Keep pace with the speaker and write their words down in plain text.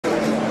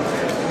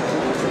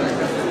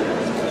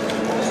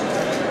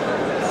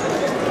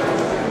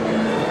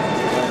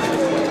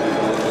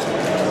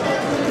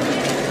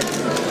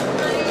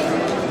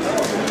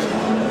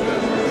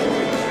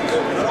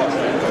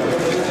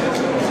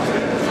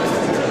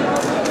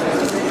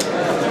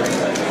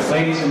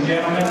Ladies and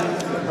gentlemen,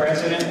 the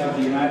President of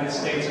the United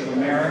States of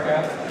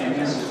America and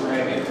Mrs.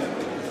 Reagan,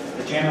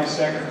 the General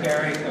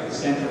Secretary of the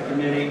Central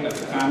Committee of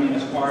the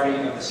Communist Party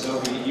of the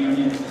Soviet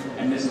Union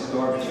and Mrs.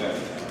 Gorbachev,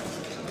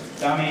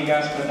 Дамы и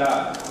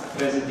господа,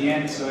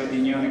 Президент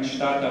Соединенных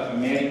Штатов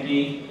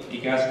Америки и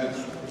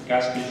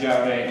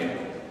госпожа Рейган,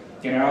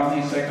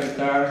 Генеральный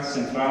секретарь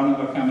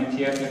Центрального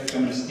комитета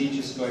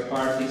Коммунистической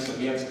партии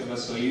Советского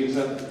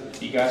Союза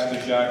и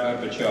госпожа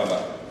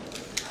Горбачева.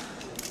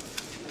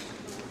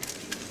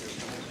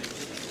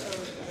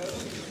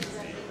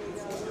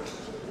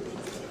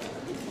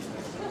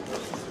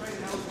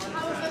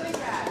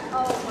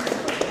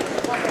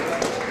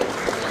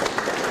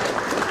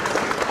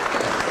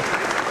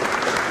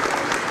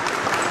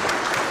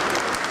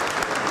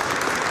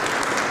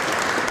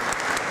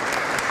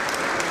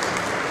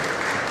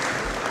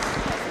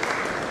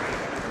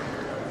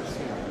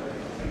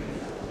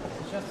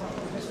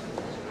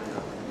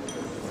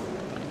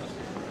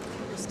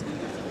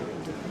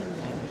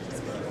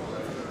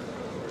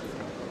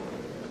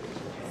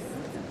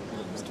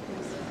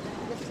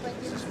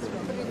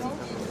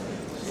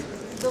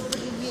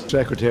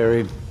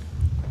 Secretary,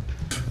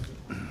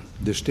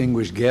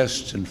 distinguished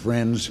guests and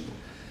friends,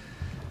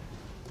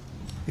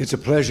 it's a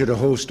pleasure to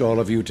host all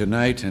of you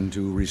tonight and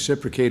to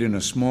reciprocate in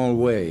a small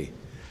way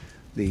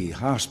the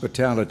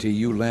hospitality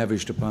you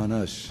lavished upon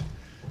us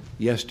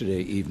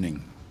yesterday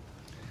evening.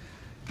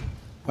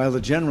 While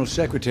the General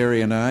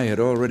Secretary and I had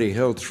already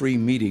held 3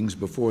 meetings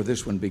before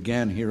this one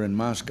began here in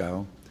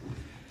Moscow,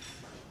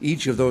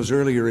 each of those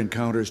earlier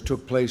encounters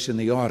took place in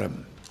the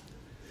autumn.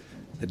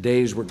 The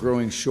days were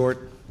growing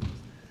short,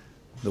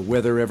 the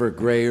weather ever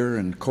grayer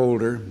and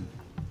colder.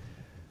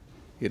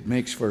 It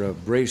makes for a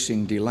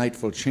bracing,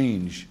 delightful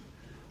change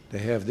to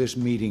have this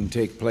meeting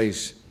take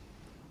place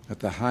at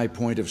the high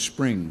point of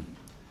spring,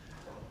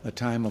 a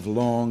time of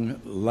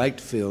long,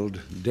 light-filled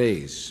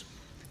days.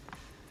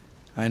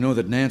 I know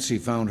that Nancy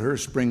found her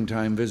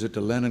springtime visit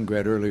to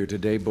Leningrad earlier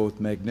today both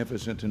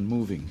magnificent and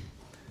moving.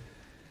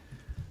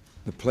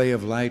 The play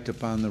of light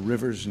upon the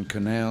rivers and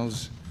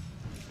canals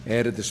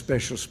added the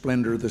special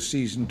splendor of the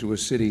season to a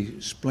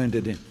city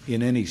splendid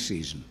in any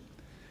season.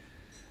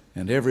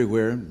 And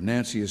everywhere,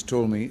 Nancy has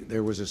told me,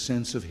 there was a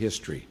sense of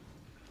history,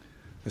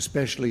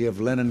 especially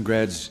of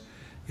Leningrad's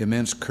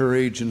immense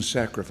courage and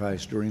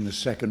sacrifice during the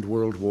Second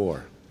World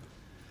War.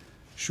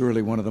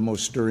 Surely one of the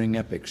most stirring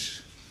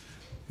epics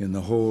in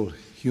the whole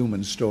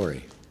human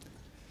story.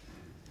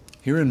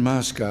 Here in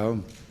Moscow,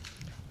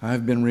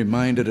 I've been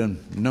reminded a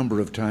number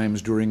of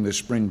times during this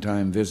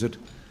springtime visit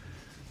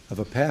of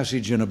a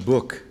passage in a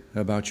book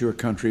about your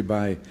country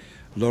by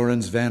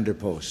Lawrence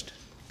Vanderpost.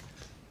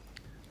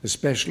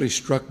 Especially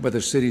struck by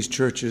the city's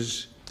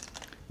churches,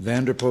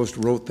 Vanderpost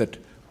wrote that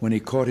when he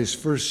caught his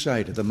first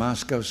sight of the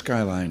Moscow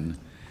skyline,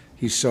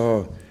 he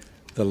saw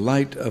the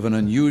light of an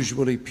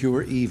unusually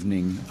pure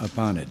evening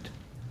upon it.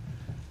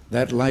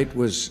 That light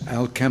was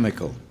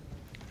alchemical,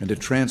 and it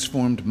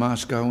transformed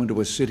Moscow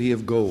into a city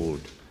of gold,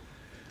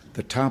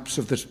 the tops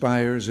of the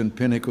spires and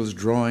pinnacles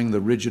drawing the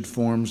rigid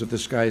forms of the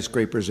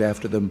skyscrapers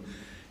after them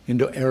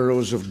into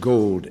arrows of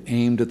gold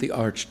aimed at the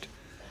arched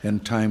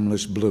and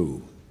timeless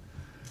blue.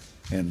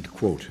 End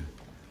quote.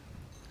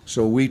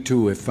 So we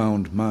too have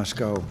found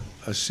Moscow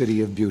a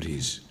city of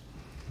beauties,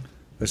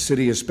 a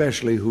city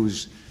especially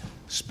whose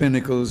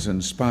spinnacles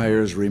and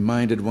spires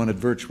reminded one at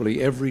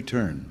virtually every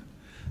turn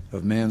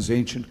of man's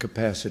ancient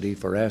capacity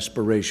for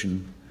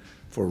aspiration,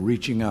 for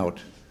reaching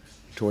out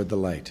toward the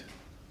light.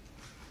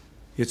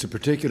 It's a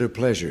particular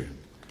pleasure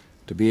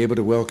to be able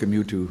to welcome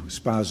you to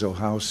Spaso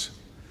House,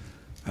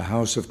 a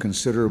house of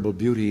considerable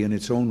beauty in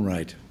its own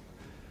right,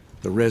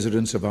 the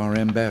residence of our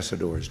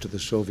ambassadors to the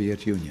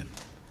Soviet Union.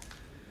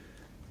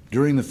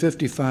 During the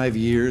 55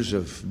 years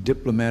of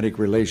diplomatic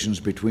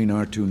relations between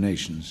our two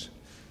nations,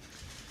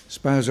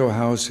 Spaso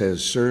House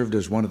has served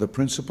as one of the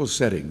principal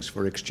settings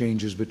for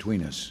exchanges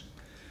between us,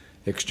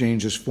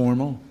 exchanges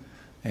formal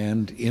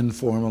and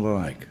informal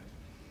alike.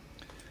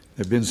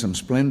 There have been some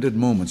splendid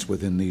moments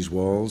within these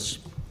walls.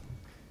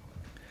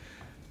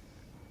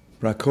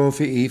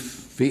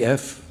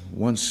 Prokofiev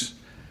once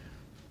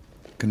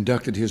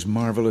conducted his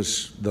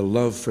marvelous The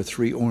Love for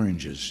Three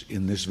Oranges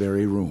in this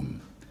very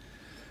room.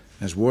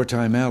 As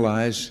wartime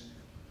allies,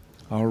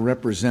 our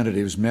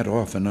representatives met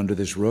often under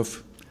this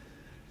roof,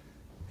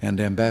 and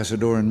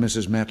Ambassador and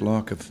Mrs.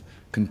 Matlock have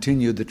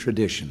continued the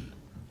tradition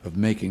of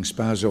making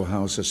Spaso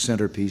House a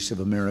centerpiece of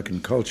American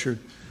culture,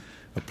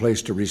 a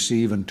place to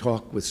receive and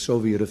talk with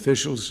Soviet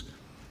officials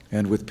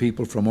and with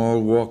people from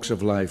all walks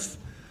of life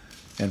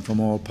and from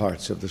all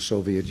parts of the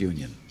Soviet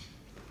Union.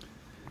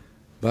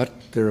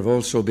 But there have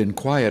also been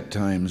quiet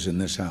times in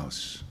this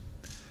house,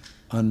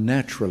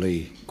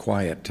 unnaturally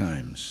quiet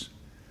times,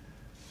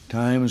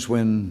 times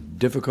when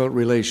difficult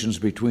relations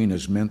between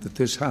us meant that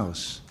this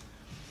house,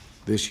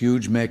 this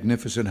huge,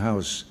 magnificent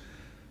house,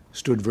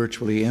 stood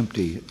virtually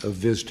empty of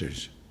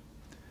visitors.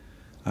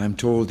 I'm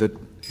told that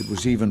it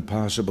was even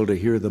possible to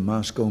hear the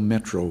Moscow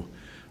metro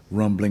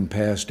rumbling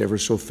past ever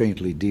so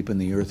faintly deep in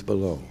the earth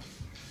below.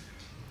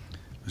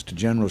 Mr.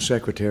 General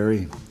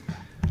Secretary,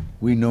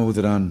 we know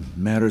that on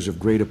matters of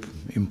great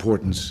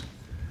importance,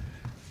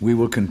 we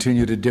will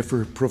continue to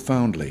differ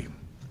profoundly.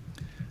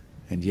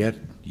 And yet,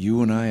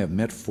 you and I have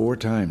met 4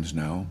 times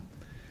now,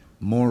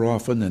 more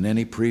often than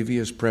any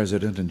previous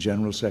president and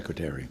general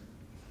secretary.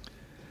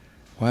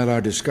 While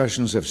our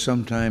discussions have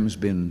sometimes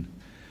been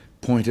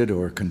pointed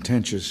or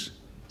contentious,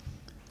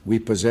 we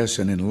possess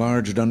an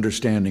enlarged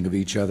understanding of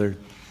each other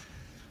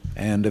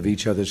and of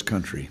each other's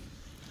country.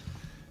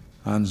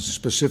 On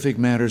specific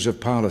matters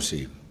of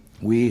policy,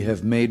 we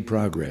have made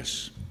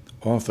progress,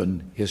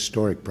 often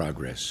historic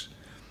progress.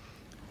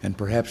 And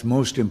perhaps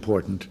most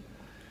important,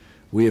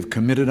 we have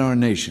committed our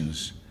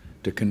nations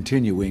to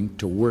continuing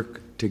to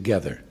work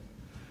together,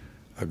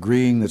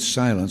 agreeing that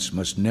silence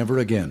must never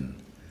again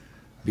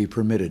be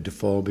permitted to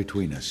fall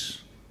between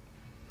us.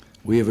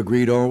 We have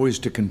agreed always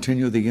to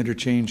continue the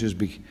interchanges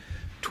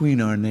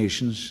between our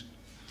nations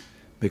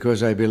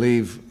because I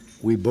believe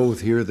we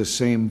both hear the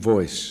same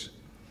voice,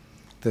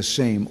 the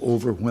same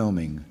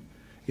overwhelming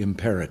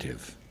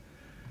imperative.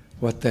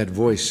 What that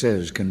voice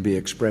says can be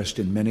expressed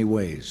in many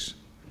ways,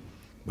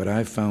 but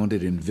I've found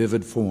it in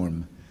vivid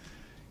form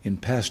in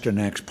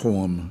Pasternak's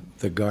poem,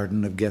 The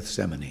Garden of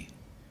Gethsemane.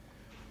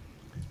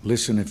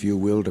 Listen, if you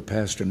will, to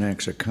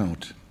Pasternak's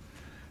account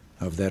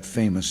of that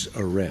famous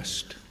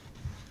arrest.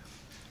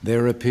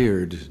 There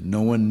appeared,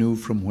 no one knew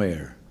from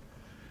where,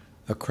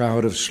 a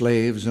crowd of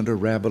slaves and a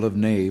rabble of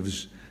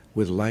knaves,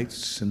 with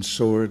lights and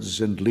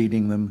swords, and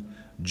leading them,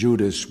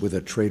 Judas with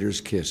a traitor's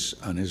kiss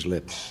on his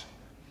lips.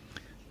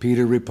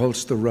 Peter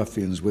repulsed the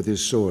ruffians with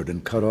his sword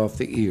and cut off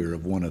the ear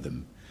of one of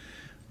them.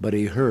 But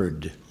he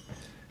heard,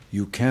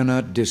 "You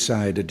cannot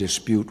decide a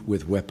dispute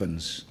with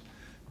weapons.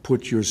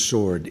 Put your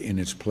sword in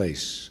its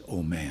place,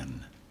 O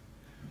man."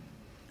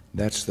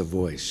 That's the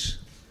voice.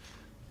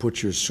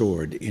 Put your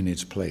sword in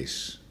its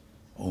place,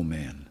 O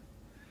man.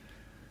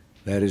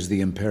 That is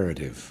the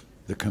imperative,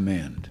 the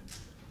command.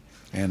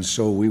 And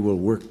so we will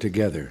work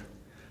together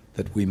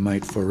that we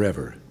might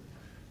forever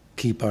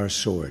keep our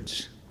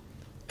swords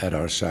at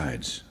our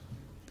sides.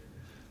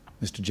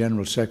 Mr.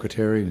 General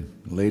Secretary,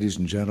 ladies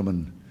and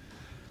gentlemen,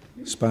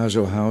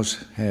 Spaso House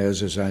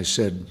has, as I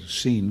said,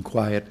 seen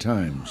quiet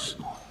times.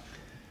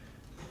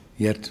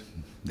 Yet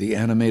the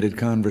animated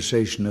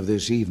conversation of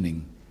this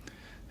evening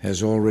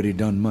has already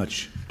done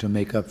much to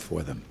make up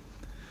for them.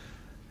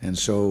 And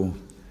so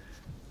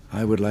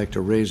I would like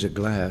to raise a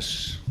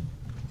glass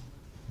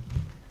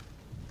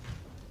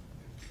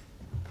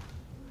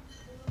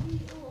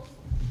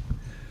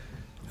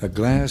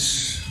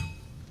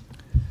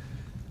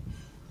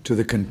to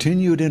the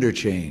continued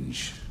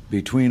interchange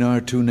between our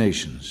two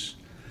nations,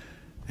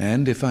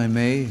 and, if I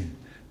may,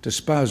 to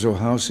Spaso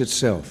House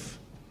itself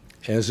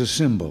as a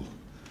symbol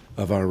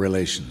of our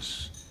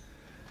relations.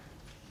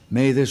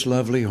 May this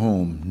lovely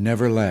home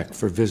never lack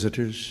for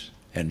visitors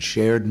and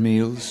shared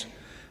meals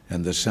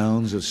and the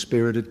sounds of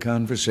spirited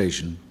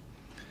conversation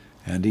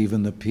and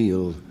even the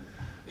peal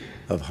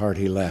of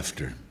hearty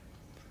laughter.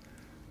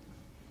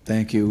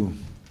 Thank you,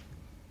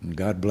 and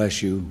God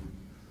bless you,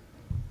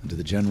 and to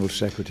the General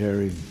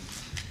Secretary,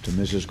 to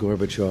Mrs.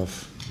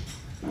 Gorbachev,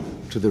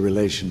 to the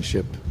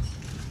relationship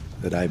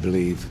that I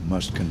believe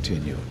must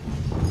continue.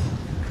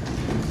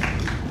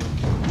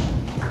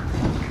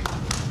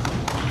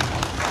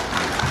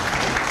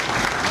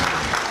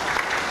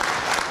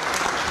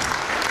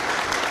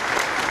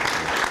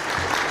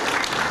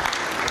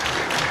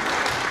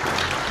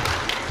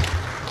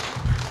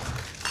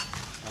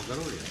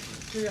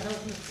 To your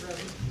health, Mr.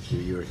 President. To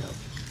your health.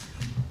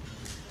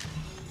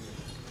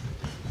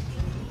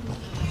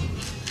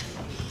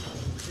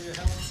 To your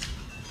health.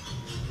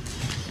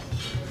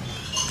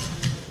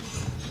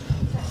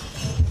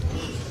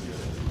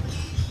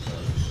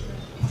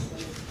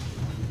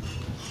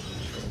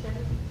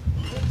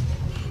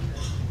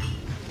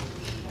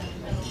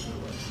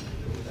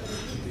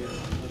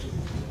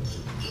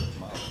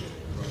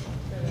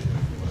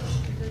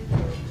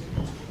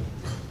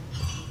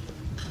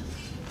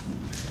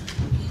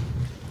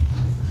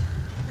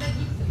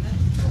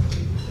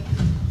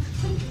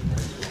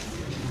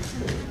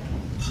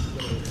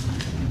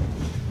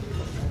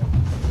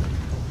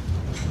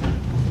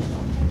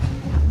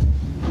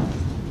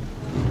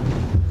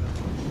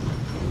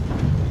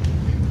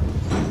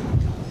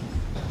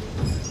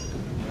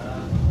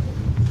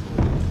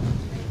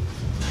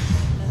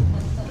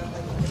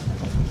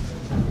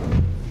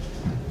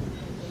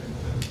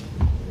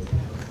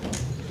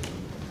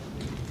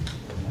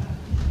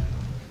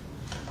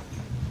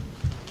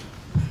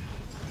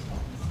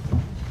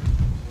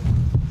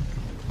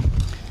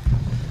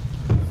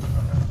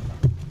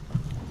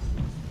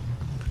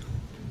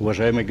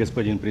 Уважаемый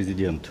господин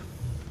президент,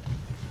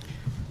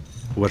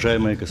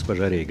 уважаемая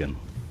госпожа Рейган,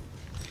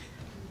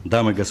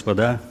 дамы и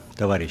господа,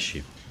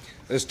 товарищи.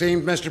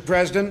 Esteemed Mr.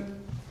 President,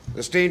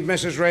 esteemed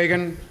Mrs.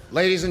 Reagan,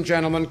 ladies and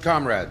gentlemen,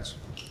 comrades.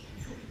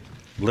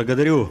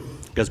 Благодарю,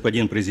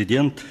 господин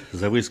президент,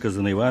 за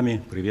высказанные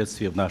вами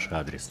приветствия в наш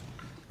адрес.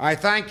 I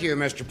thank you,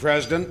 Mr.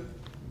 President,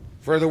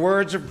 for the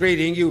words of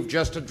greeting you've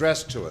just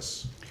addressed to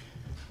us.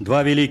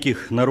 Два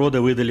великих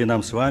народа выдали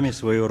нам с вами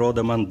своего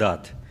рода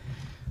мандат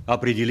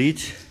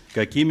определить,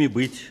 какими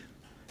быть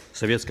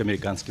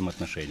советско-американским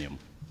отношениям.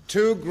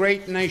 Two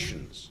great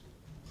nations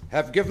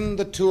have given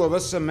the two of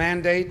us a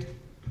mandate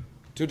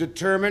to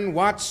determine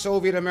what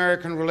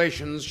Soviet-American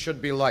relations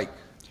should be like.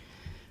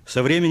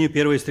 Со времени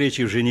первой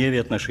встречи в Женеве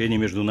отношения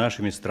между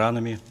нашими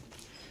странами,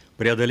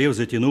 преодолев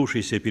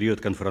затянувшийся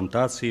период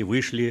конфронтации,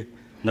 вышли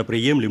на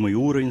приемлемый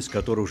уровень, с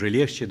которого уже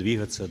легче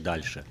двигаться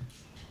дальше.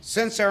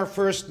 Since our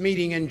first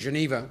meeting in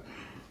Geneva,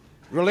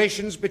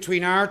 relations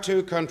between our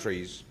two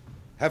countries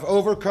have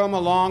overcome a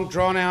long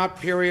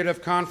drawn-out period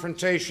of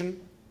confrontation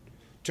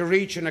to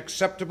reach an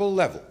acceptable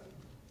level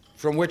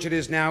from which it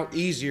is now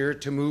easier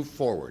to move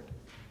forward.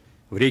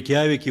 В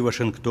Рейкьявике,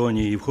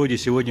 Вашингтоне и в ходе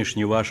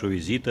сегодняшнего вашего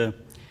визита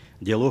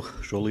диалог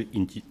шел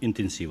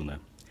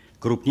интенсивно.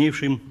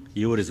 Крупнейшим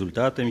его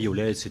результатом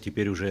является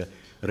теперь уже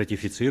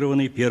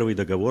ратифицированный первый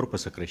договор по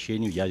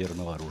сокращению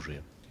ядерного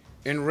оружия.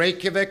 In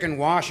Reykjavik and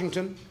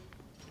Washington,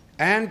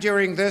 and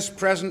during this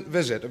present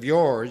visit of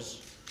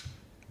yours,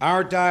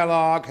 our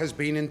dialogue has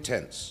been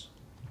intense.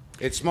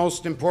 Its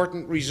most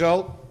important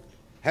result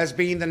has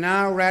been the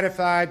now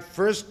ratified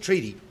first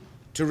treaty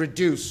to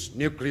reduce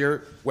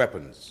nuclear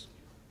weapons.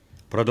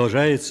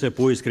 Продолжается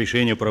поиск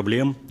решения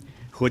проблем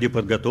в ходе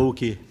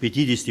подготовки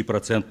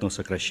 50%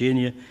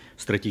 сокращения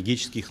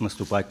стратегических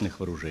наступательных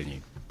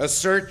вооружений. A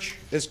search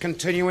is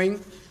continuing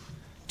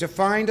to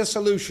find a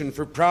solution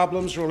for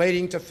problems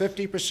relating to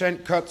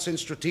 50% cuts in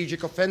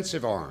strategic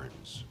offensive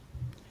arms.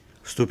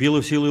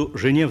 Вступило в силу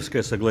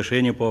Женевское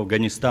соглашение по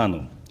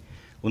Афганистану.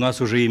 У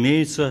нас уже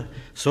имеется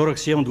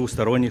 47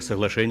 двусторонних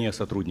соглашений о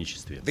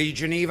сотрудничестве. The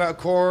Geneva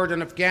Accord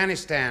in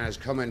Afghanistan has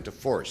come into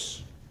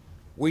force.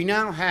 We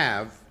now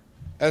have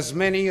as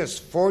many as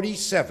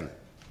 47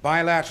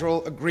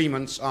 bilateral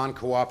agreements on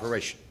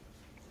cooperation.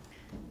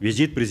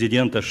 Визит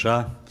президента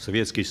США в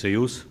Советский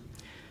Союз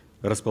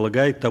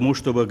располагает к тому,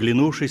 чтобы,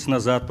 оглянувшись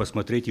назад,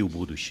 посмотреть и в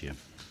будущее.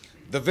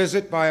 The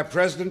visit by a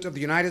president of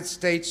the United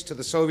States to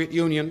the Soviet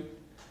Union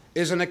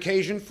is an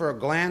occasion for a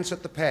glance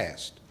at the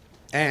past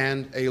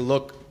and a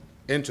look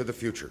into the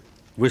future.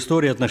 В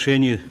истории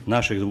отношений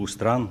наших двух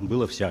стран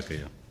было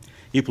всякое.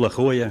 И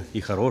плохое,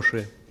 и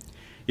хорошее.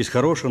 Из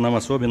хорошего нам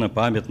особенно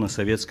памятно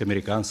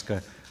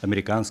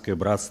советско-американское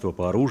братство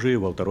по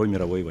оружию во Второй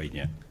мировой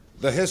войне.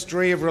 The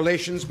history of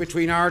relations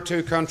between our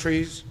two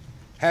countries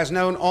has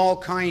known all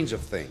kinds of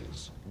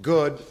things,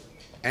 good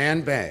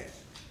and bad.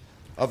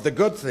 Of the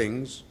good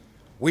things,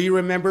 we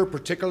remember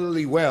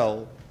particularly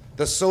well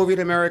the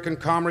Soviet-American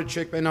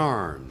comradeship in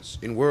arms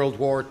in World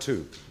War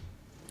II.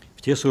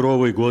 В те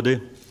суровые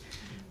годы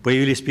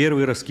появились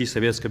первые ростки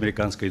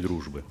советско-американской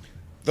дружбы.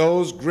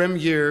 Those grim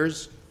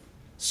years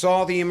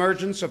saw the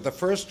emergence of the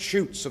first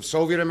shoots of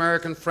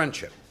Soviet-American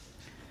friendship.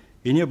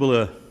 И не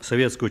было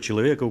советского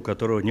человека, у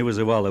которого не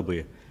вызывало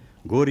бы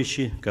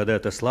горечи, когда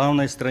эта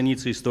славная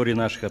страница истории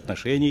наших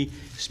отношений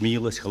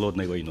сменилась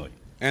холодной войной.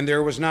 And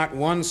there was not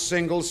one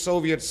single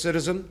Soviet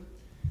citizen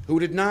who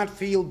did not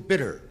feel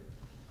bitter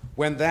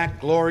when that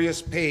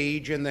glorious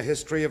page in the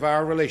history of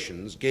our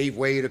relations gave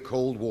way to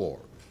Cold War.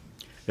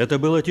 Это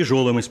было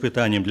тяжелым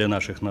испытанием для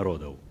наших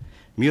народов.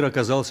 Мир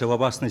оказался в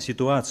опасной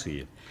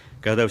ситуации,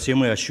 когда все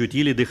мы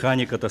ощутили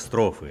дыхание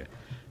катастрофы.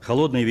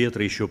 Холодные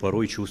ветры еще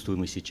порой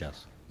чувствуем и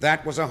сейчас.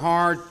 That was a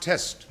hard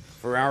test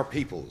for our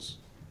peoples.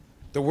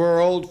 The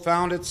world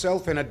found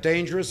itself in a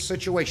dangerous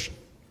situation.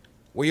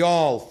 We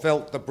all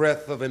felt the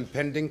breath of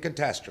impending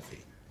catastrophe.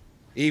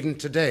 Even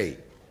today,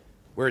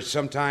 we're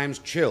sometimes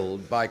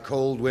chilled by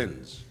cold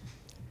winds.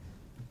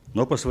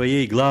 Но по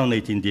своей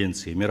главной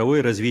тенденции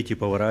мировое развитие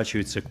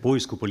поворачивается к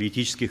поиску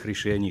политических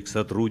решений, к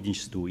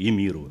сотрудничеству и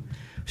миру.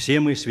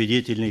 Все мы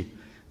свидетели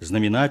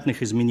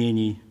знаменательных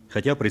изменений,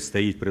 хотя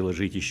предстоит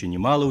приложить еще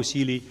немало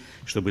усилий,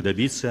 чтобы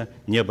добиться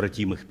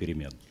необратимых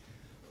перемен.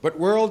 But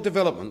world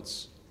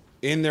developments,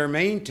 in their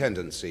main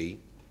tendency,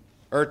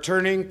 are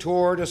turning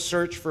toward a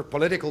search for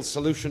political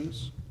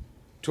solutions,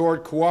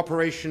 toward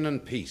cooperation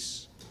and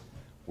peace.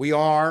 We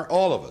are,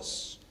 all of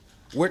us,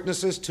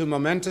 witnesses to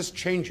momentous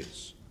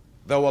changes,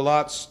 though a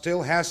lot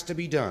still has to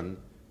be done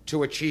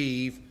to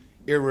achieve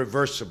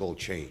irreversible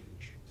change.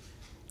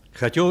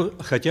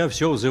 Хотя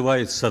все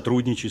взывает к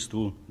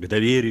сотрудничеству, к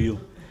доверию,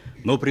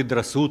 но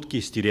предрассудки,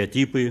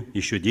 стереотипы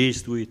еще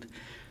действуют,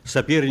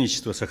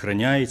 соперничество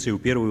сохраняется и в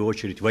первую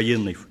очередь в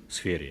военной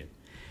сфере.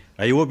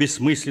 О его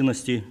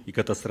бессмысленности и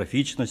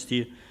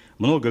катастрофичности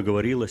много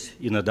говорилось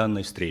и на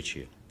данной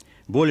встрече.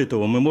 Более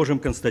того, мы можем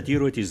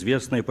констатировать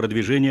известное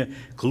продвижение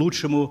к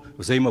лучшему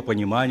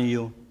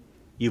взаимопониманию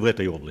и в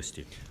этой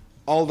области.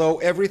 Although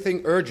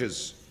everything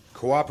urges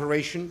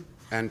cooperation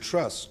and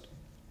trust,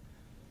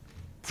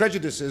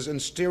 prejudices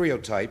and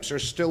stereotypes are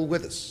still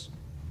with us,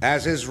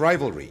 as is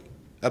rivalry,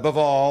 above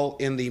all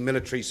in the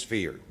military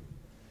sphere.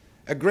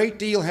 A great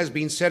deal has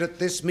been said at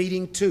this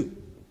meeting, too,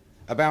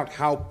 about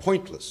how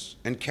pointless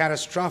and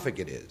catastrophic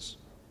it is.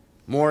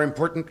 More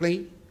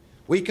importantly,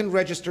 we can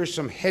register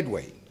some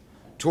headway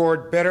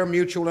toward better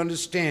mutual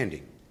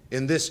understanding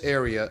in this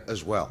area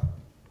as well.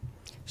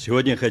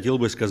 Сегодня я хотел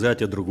бы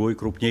сказать о другой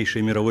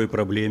крупнейшей мировой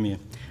проблеме,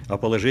 о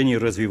положении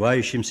в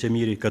развивающемся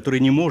мире, который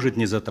не может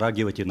не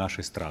затрагивать и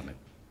наши страны.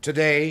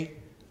 Today,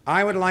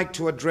 I would like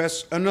to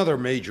address another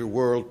major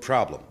world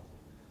problem,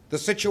 the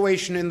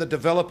situation in the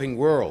developing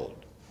world,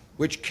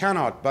 which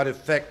cannot but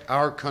affect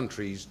our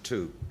countries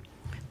too.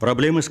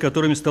 Проблемы, с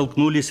которыми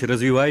столкнулись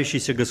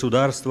развивающиеся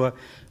государства,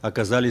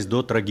 оказались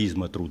до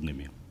трагизма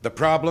трудными. The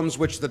problems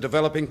which the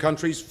developing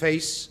countries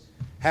face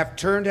have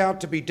turned out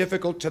to be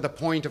difficult to the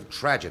point of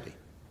tragedy.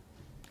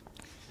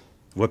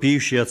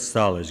 Вопиющая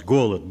отсталость,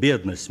 голод,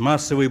 бедность,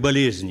 массовые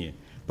болезни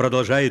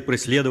продолжают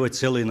преследовать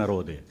целые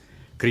народы.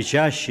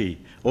 Кричащей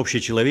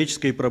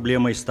общечеловеческой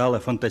проблемой стала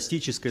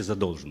фантастическая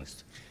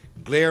задолженность.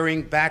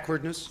 Glaring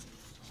backwardness,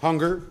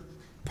 hunger,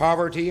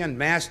 poverty, and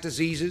mass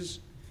diseases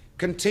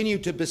continue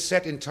to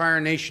beset entire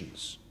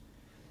nations.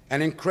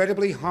 An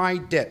incredibly high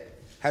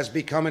debt has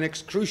become an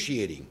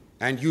excruciating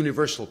and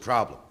universal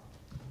problem.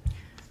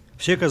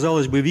 Все,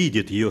 казалось бы,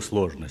 видят ее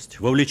сложность,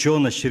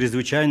 вовлеченность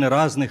чрезвычайно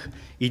разных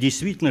и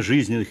действительно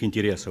жизненных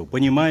интересов,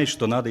 понимают,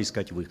 что надо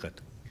искать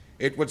выход.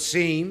 It would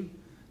seem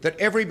that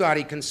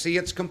everybody can see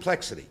its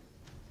complexity,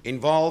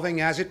 involving,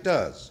 as it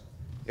does,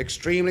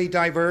 extremely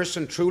diverse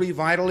and truly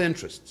vital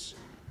interests,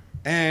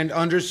 and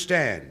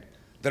understand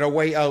that a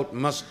way out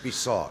must be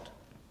sought.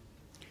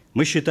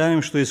 Мы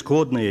считаем, что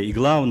исходное и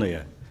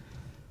главное,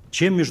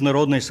 чем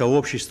международное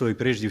сообщество и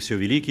прежде всего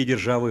великие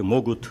державы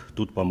могут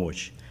тут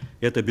помочь.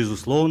 Это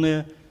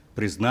безусловное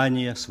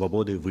признание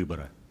свободы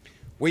выбора.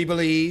 We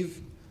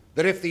believe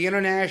that if the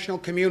international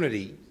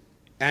community,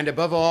 and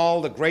above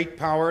all the great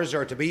powers,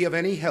 are to be of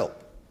any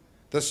help,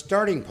 the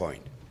starting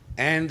point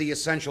and the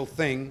essential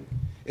thing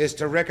is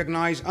to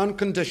recognize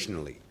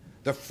unconditionally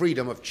the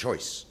freedom of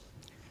choice.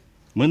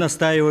 Мы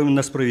настаиваем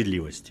на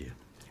справедливости.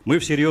 Мы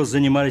всерьез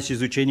занимались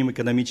изучением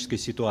экономической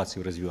ситуации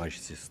в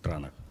развивающихся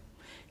странах.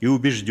 И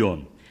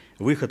убежден,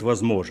 выход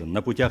возможен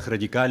на путях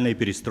радикальной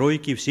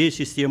перестройки всей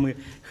системы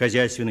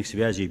хозяйственных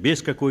связей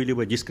без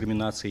какой-либо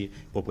дискриминации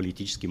по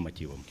политическим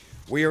мотивам.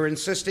 We are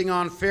insisting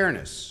on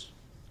fairness.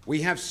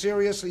 We have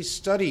seriously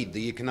studied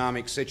the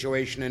economic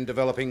situation in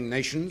developing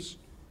nations,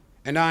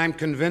 and I am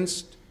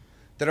convinced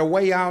that a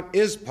way out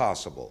is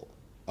possible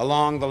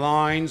along the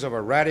lines of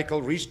a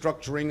radical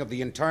restructuring of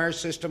the entire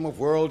system of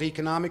world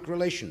economic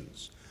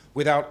relations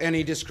without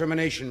any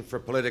discrimination for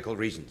political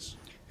reasons.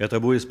 Это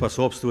будет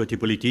способствовать и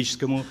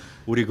политическому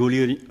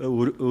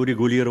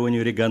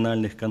урегулированию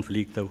региональных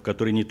конфликтов,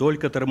 которые не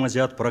только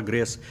тормозят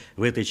прогресс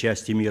в этой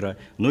части мира,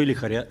 но и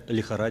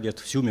лихорадят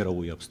всю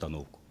мировую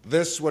обстановку.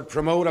 This would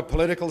promote a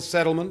political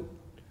settlement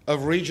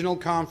of regional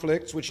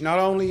conflicts which not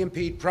only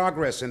impede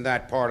progress in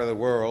that part of the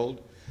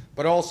world,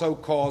 but also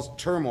cause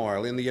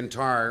turmoil in the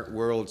entire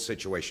world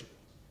situation.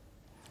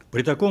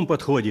 При таком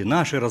подходе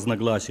наши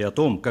разногласия о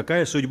том,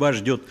 какая судьба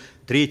ждет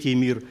третий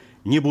мир,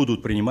 не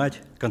будут принимать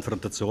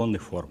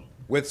конфронтационных форм.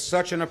 With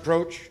such an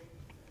approach,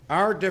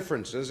 our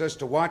differences as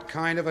to what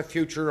kind of a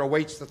future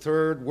awaits the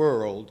third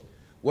world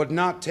would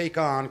not take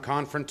on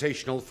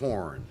confrontational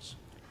forms.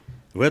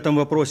 В этом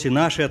вопросе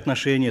наши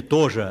отношения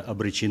тоже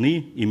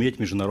обречены иметь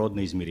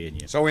международные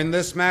измерения. So in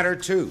this matter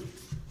too,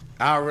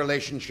 our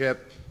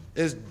relationship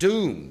is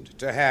doomed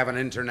to have an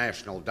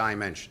international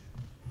dimension.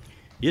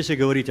 Если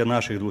говорить о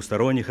наших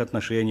двусторонних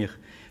отношениях,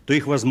 то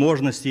их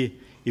возможности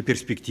и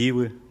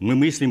перспективы мы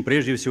мыслим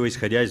прежде всего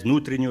исходя из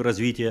внутреннего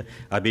развития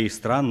обеих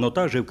стран, но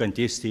также в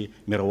контексте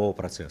мирового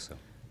процесса.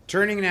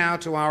 Turning now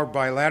to our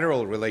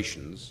bilateral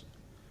relations,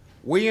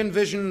 we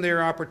envision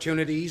their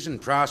opportunities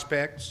and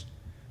prospects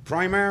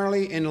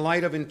primarily in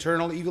light of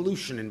internal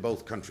evolution in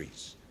both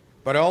countries,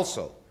 but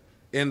also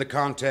in the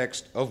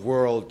context of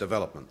world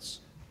developments.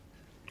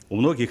 У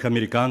многих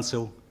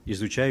американцев,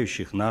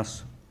 изучающих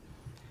нас,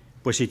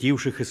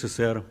 посетивших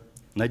СССР,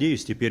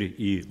 надеюсь, теперь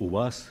и у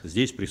вас,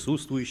 здесь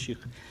присутствующих,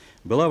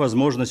 была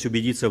возможность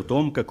убедиться в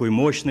том, какой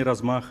мощный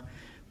размах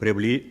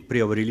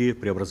приобрели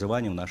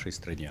преобразования в нашей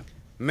стране.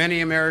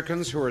 Many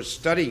Americans who are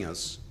studying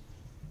us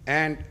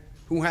and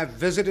who have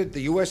visited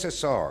the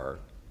USSR,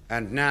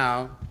 and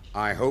now,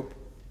 I hope,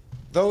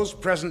 those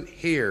present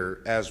here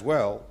as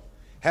well,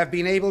 have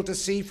been able to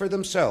see for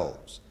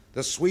themselves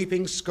the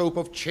sweeping scope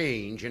of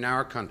change in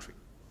our country.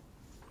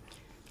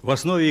 В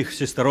основе их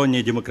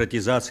всесторонняя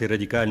демократизация и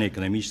радикальная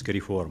экономическая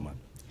реформа.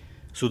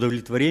 С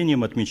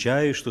удовлетворением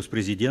отмечаю, что с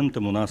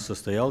президентом у нас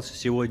состоялся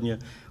сегодня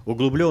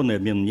углубленный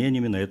обмен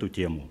мнениями на эту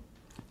тему.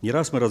 Не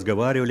раз мы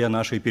разговаривали о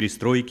нашей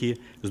перестройке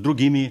с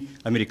другими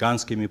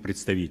американскими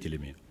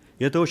представителями.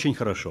 И это очень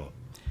хорошо.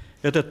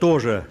 Это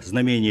тоже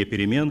знамение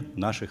перемен в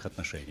наших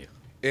отношениях.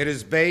 It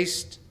is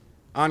based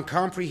on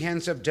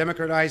comprehensive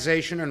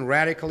democratization and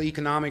radical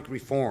economic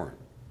reform.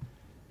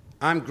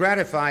 I'm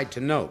gratified to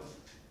note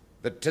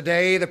that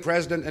today the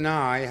President and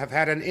I have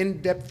had an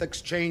in-depth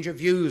exchange of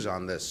views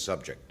on this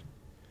subject.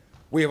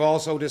 We have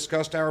also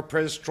discussed our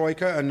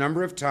perestroika a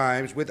number of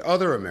times with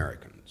other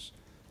Americans.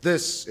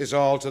 This is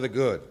all to the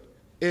good.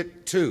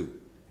 It, too,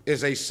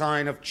 is a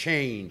sign of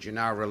change in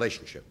our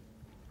relationship.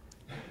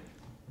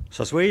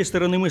 Со своей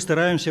стороны мы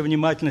стараемся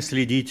внимательно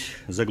следить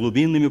за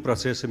глубинными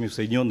процессами в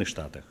Соединенных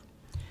Штатах.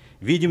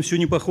 Видим всю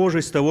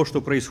непохожесть того,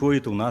 что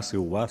происходит у нас и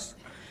у вас,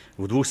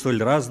 в двух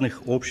столь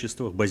разных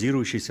обществах,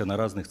 базирующихся на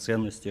разных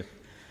ценностях.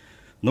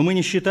 Но мы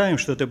не считаем,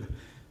 что это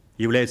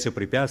является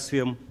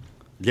препятствием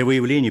для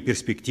выявления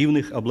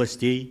перспективных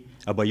областей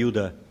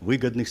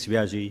обоюдовыгодных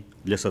связей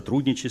для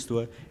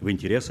сотрудничества в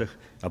интересах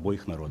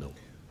обоих народов.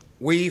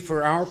 We,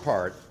 for our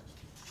part,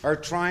 are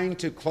trying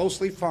to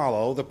closely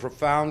follow the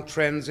profound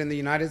trends in the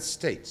United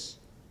States.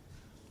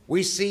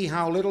 We see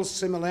how little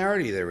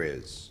similarity there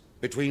is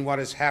between what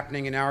is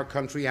happening in our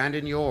country and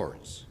in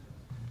yours,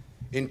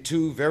 in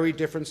two very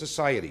different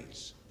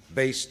societies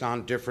based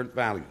on different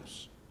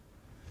values.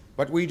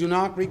 But we do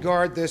not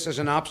regard this as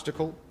an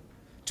obstacle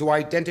to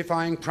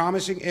identifying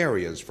promising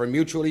areas for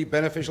mutually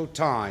beneficial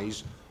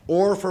ties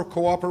or for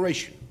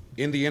cooperation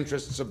in the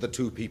interests of the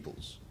two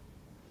peoples.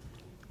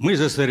 Мы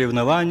за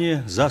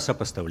соревнование, за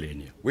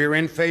сопоставление. We're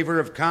in favor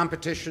of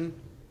competition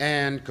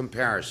and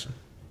comparison.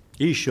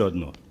 И еще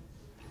одно.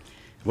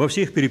 Во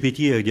всех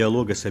перипетиях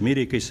диалога с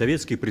Америкой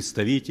советские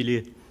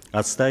представители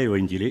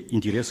отстаивают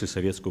интересы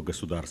советского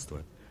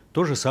государства.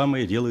 То же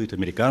самое делают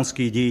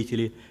американские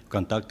деятели в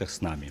контактах с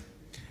нами.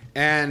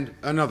 And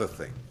another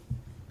thing.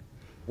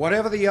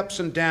 Whatever the ups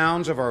and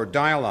downs of our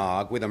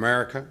dialogue with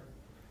America,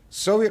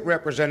 Soviet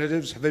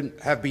representatives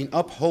have been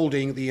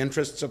upholding the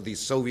interests of the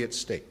Soviet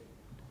state.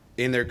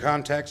 In their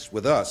contacts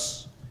with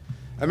us,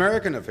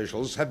 American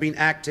officials have been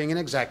acting in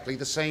exactly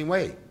the same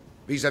way,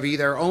 vis-à-vis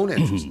their own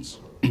interests.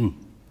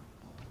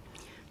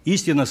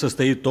 Истина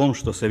состоит в том,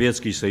 что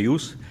Советский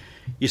Союз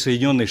и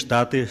Соединенные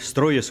Штаты,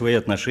 строя свои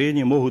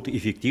отношения, могут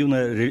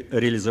эффективно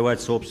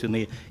реализовать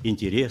собственные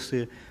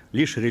интересы,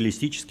 лишь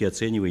реалистически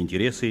оценивая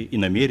интересы и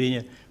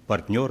намерения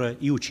партнера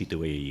и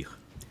учитывая их.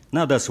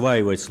 Надо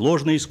осваивать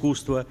сложное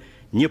искусство,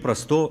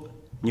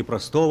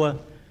 непростого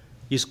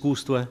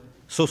искусства,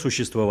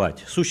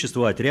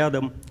 существовать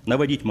рядом,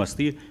 наводить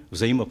мосты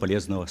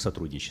взаимополезного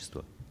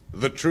сотрудничества.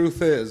 The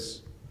truth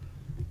is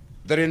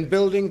that in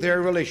building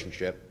their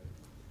relationship,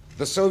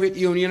 the Soviet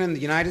Union and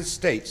the United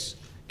States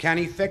can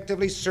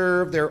effectively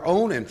serve their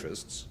own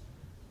interests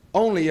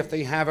only if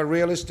they have a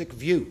realistic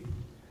view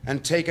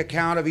and take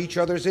account of each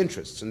other's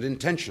interests and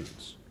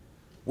intentions.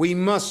 We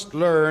must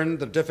learn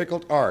the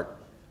difficult art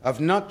of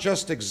not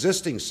just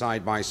existing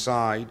side by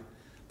side,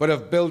 but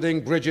of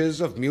building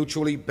bridges of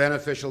mutually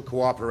beneficial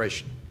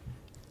cooperation.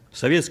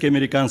 Советские и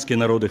американские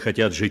народы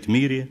хотят жить в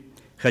мире,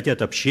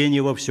 хотят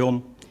общения во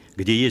всем,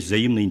 где есть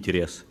взаимный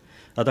интерес.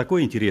 А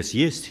такой интерес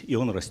есть, и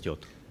он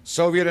растет.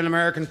 Soviet and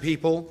American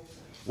people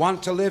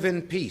want to live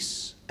in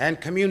peace and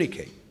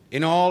communicate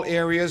in all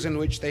areas in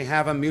which they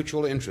have a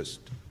mutual interest.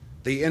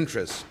 The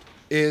interest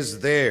is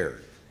there,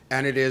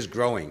 and it is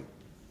growing.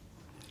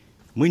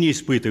 Мы не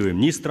испытываем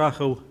ни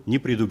страхов, ни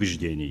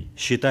предубеждений.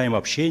 Считаем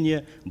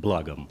общение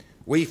благом.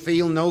 We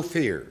feel no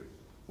fear.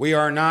 We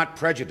are not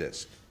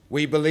prejudiced.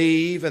 We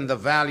believe in the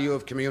value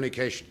of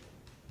communication.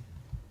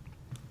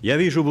 Я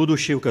вижу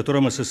будущее, в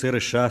котором СССР и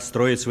США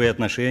строят свои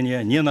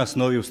отношения не на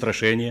основе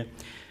устрашения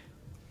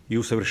и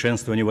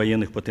усовершенствования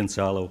военных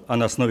потенциалов, а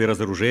на основе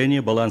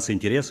разоружения, баланса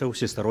интересов,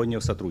 всестороннего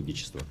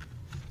сотрудничества.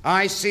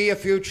 I see a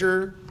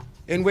future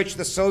in which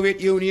the Soviet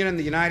Union and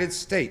the United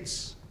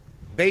States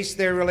base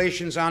their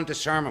relations on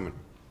disarmament,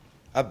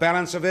 a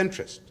balance of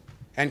interest,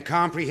 and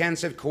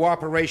comprehensive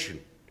cooperation,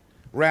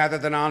 rather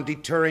than on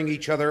deterring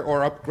each other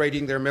or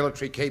upgrading their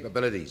military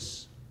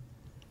capabilities.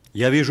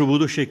 Я вижу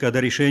будущее,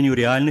 когда решению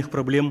реальных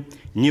проблем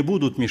не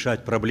будут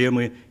мешать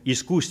проблемы,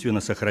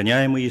 искусственно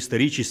сохраняемые,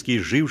 исторически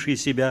изжившие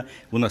себя,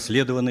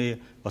 унаследованные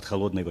от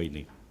холодной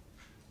войны.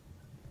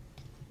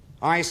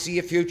 I see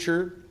a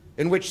future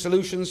in which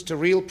solutions to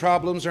real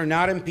problems are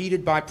not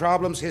impeded by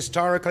problems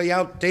historically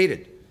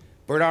outdated,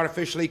 but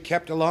artificially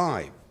kept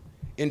alive,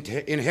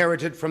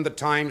 inherited from the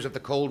times of the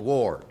Cold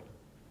War.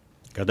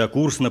 Когда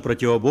курс на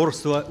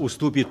противоборство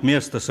уступит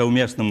место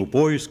совместному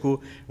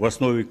поиску, в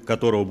основе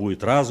которого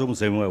будет разум,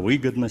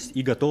 взаимовыгодность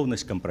и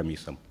готовность к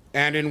компромиссам.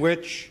 And in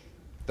which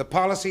the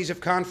policies of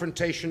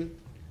confrontation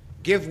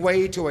give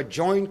way to a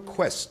joint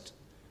quest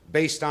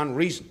based on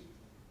reason,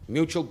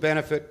 mutual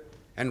benefit,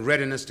 and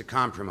readiness to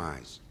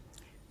compromise.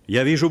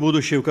 Я вижу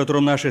будущее, в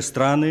котором наши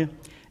страны,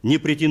 не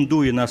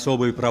претендуя на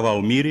особые права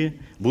в мире,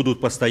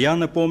 будут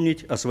постоянно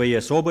помнить о своей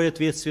особой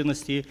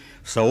ответственности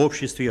в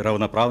сообществе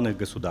равноправных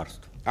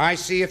государств. I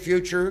see a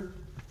future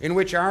in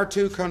which our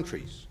two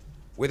countries,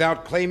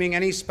 without claiming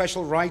any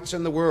special rights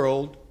in the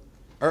world,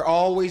 are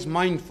always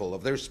mindful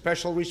of their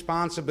special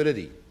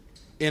responsibility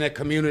in a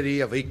community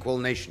of equal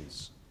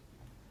nations.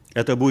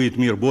 Это будет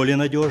мир более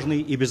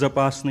надежный и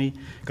безопасный,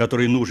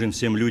 который нужен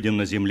всем людям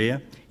на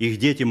земле, их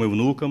детям и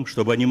внукам,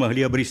 чтобы они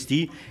могли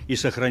обрести и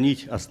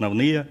сохранить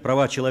основные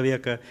права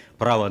человека,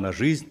 право на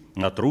жизнь,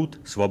 на труд,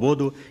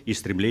 свободу и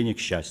стремление к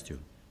счастью.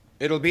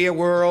 It'll be a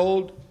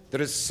world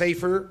that is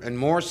safer and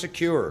more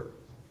secure,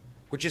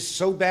 which is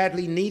so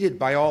badly needed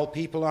by all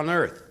people on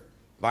earth,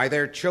 by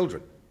their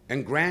children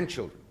and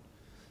grandchildren,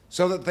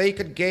 so that they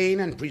could gain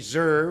and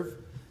preserve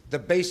the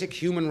basic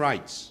human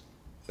rights,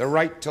 the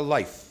right to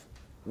life,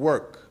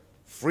 work,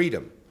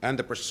 freedom, and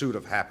the pursuit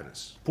of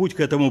happiness. Путь к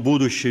этому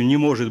будущему не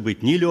может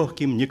быть ни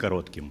легким, ни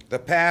коротким. The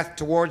path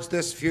towards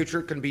this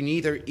future can be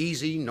neither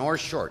easy nor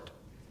short.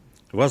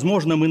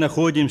 Возможно, мы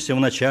находимся в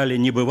начале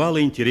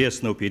небывало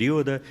интересного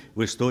периода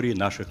в истории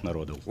наших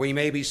народов. We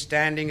may be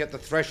standing at the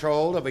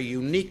threshold of a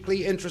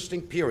uniquely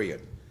interesting period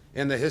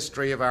in the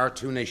history of our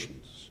two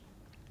nations.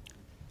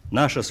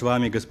 Наша с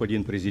вами,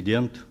 господин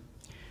президент,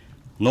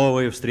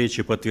 новая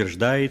встреча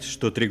подтверждает,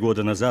 что 3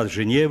 года назад в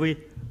Женеве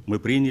мы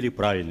приняли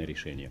правильное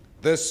решение.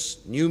 This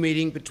new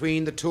meeting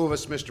between the two of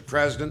us, Mr.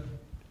 President,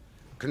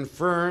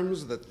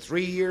 confirms that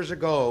 3 years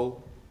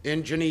ago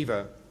in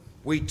Geneva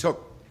we took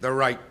the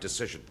right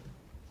decision.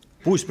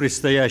 Пусть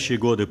предстоящие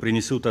годы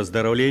принесут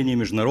оздоровление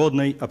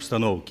международной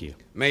обстановки.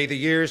 May the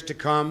years to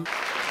come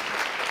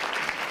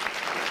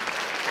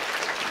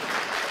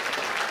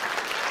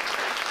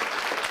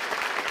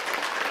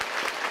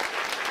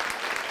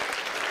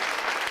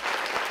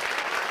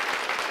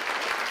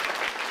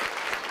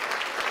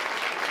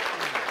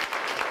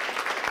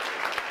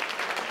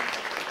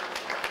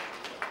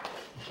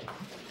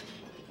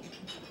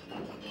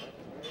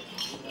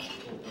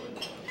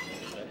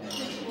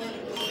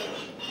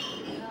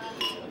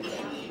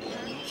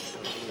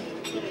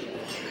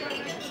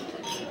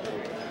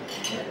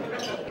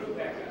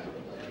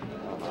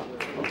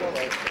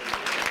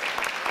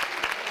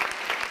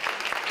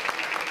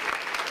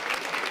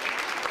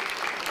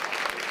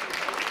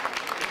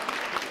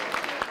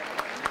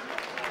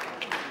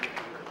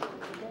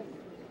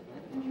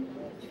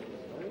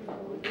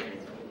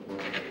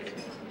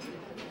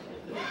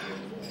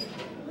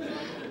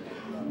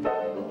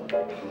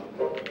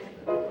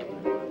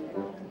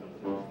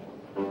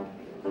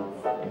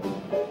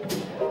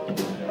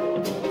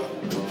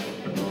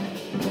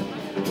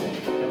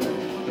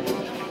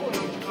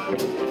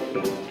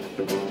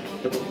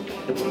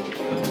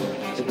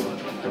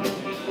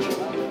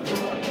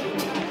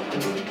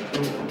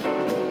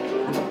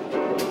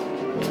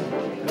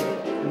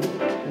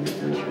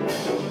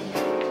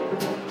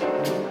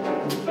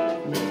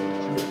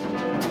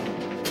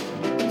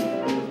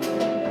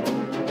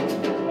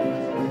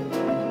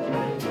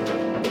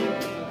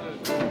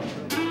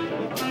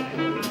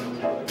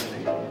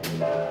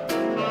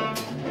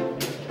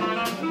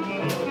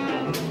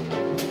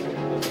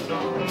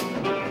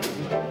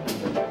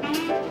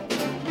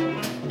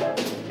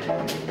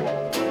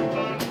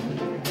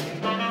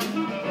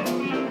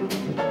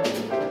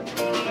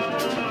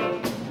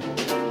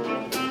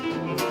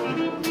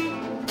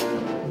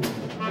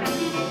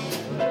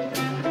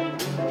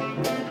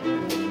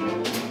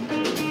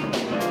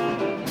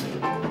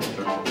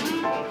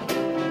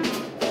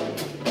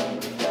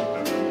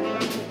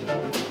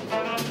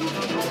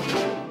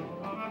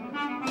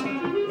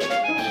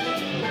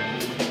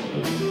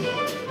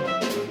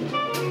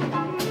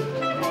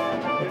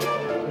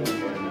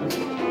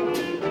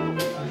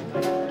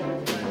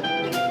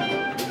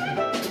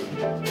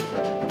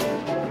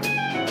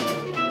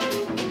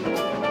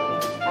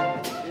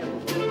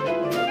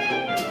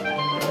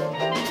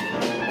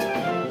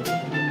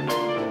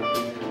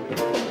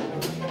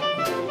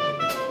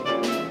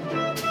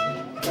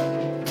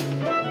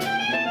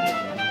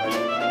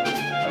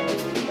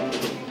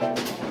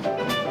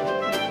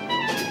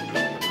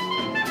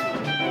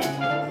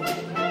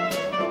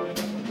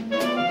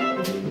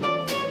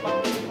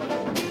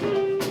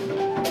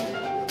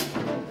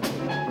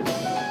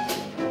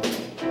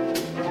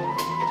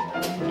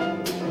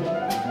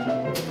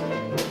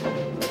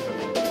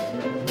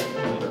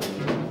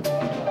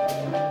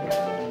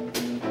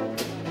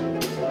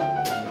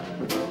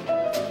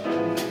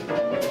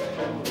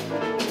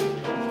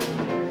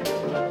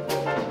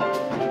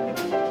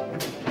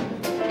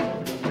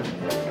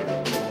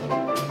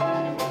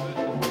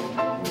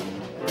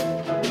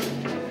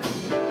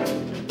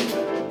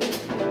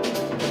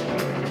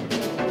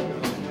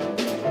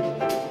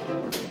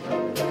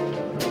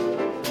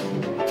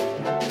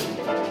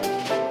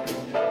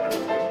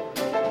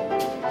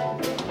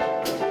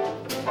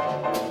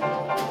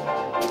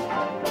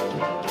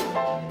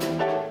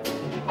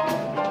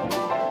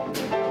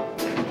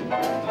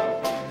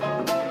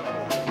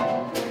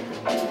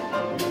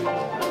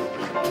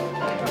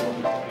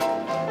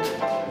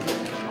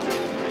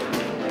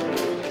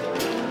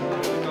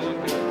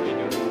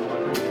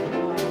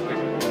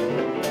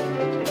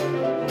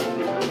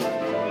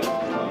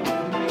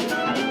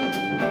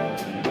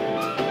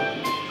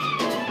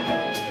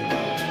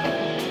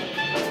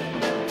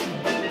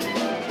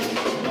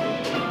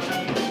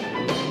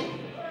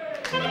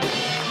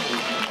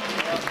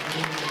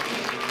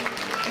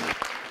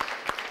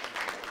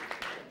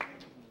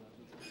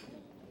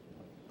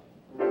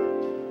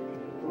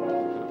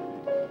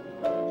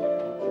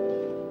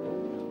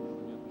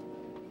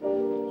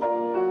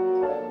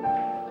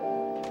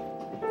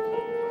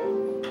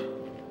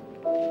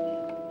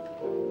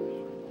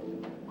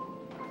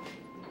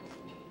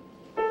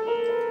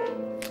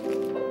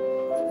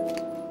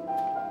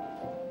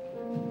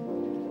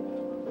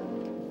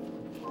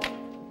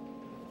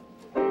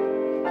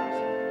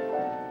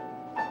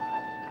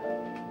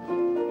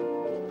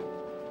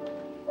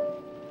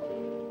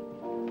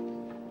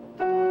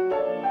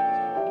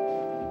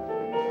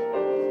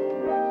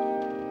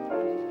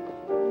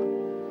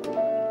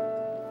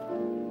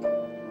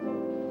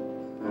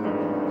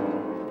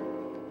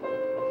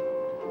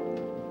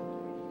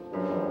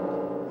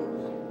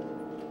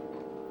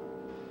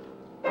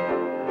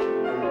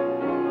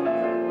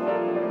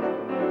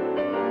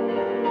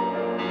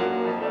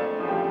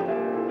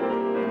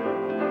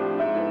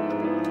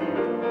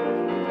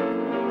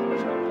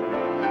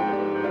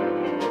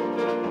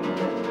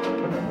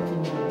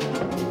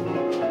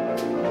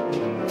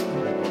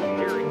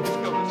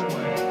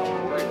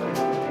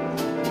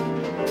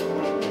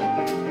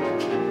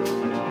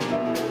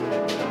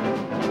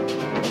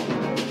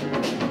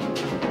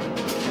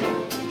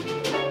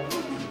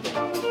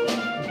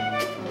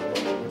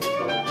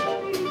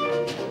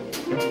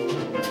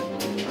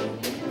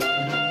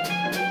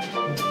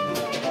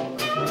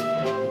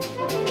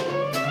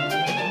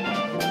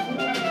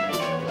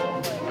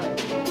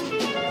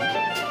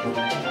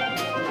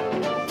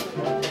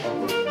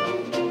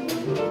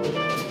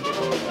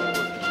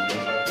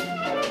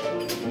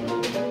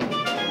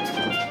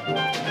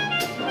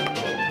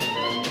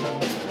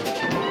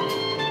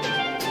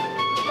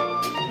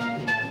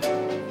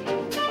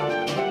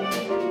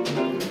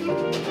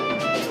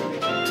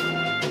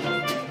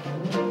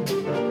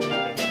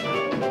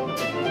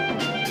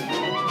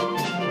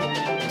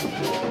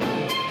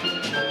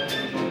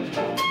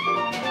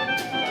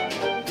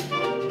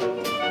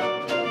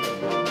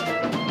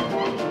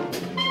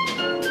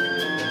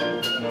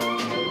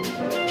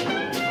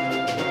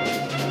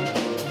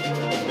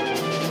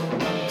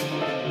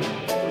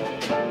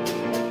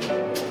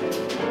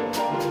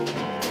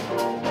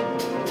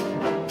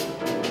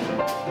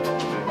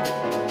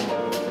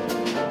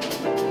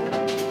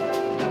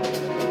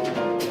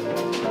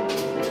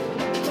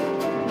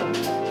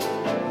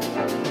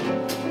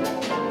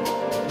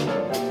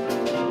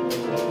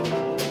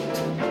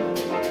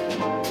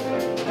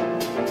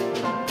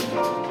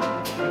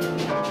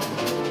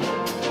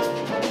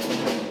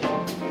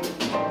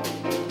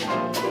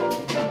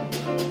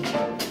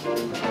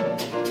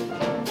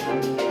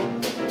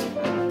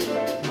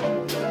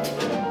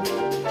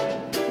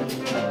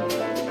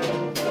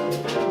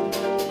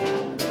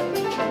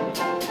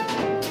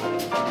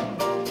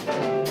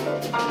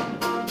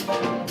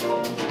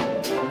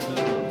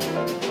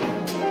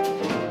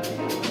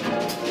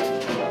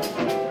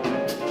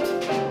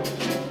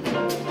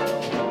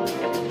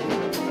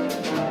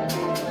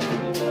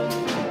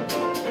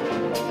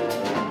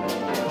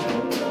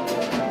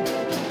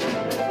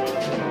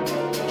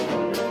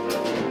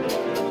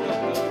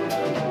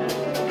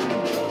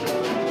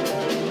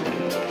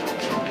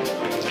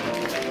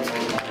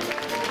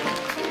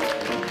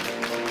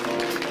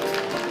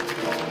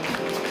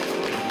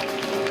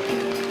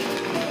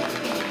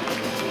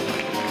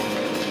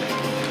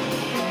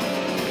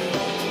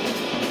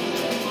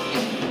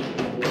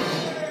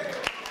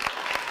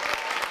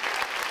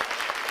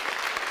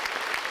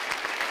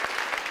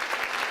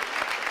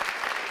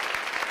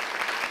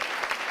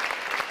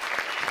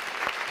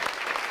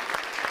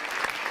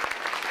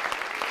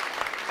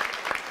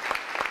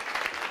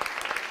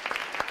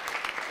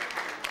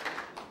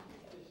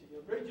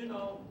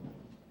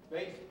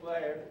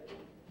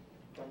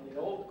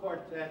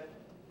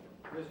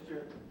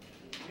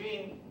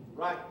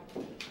Right.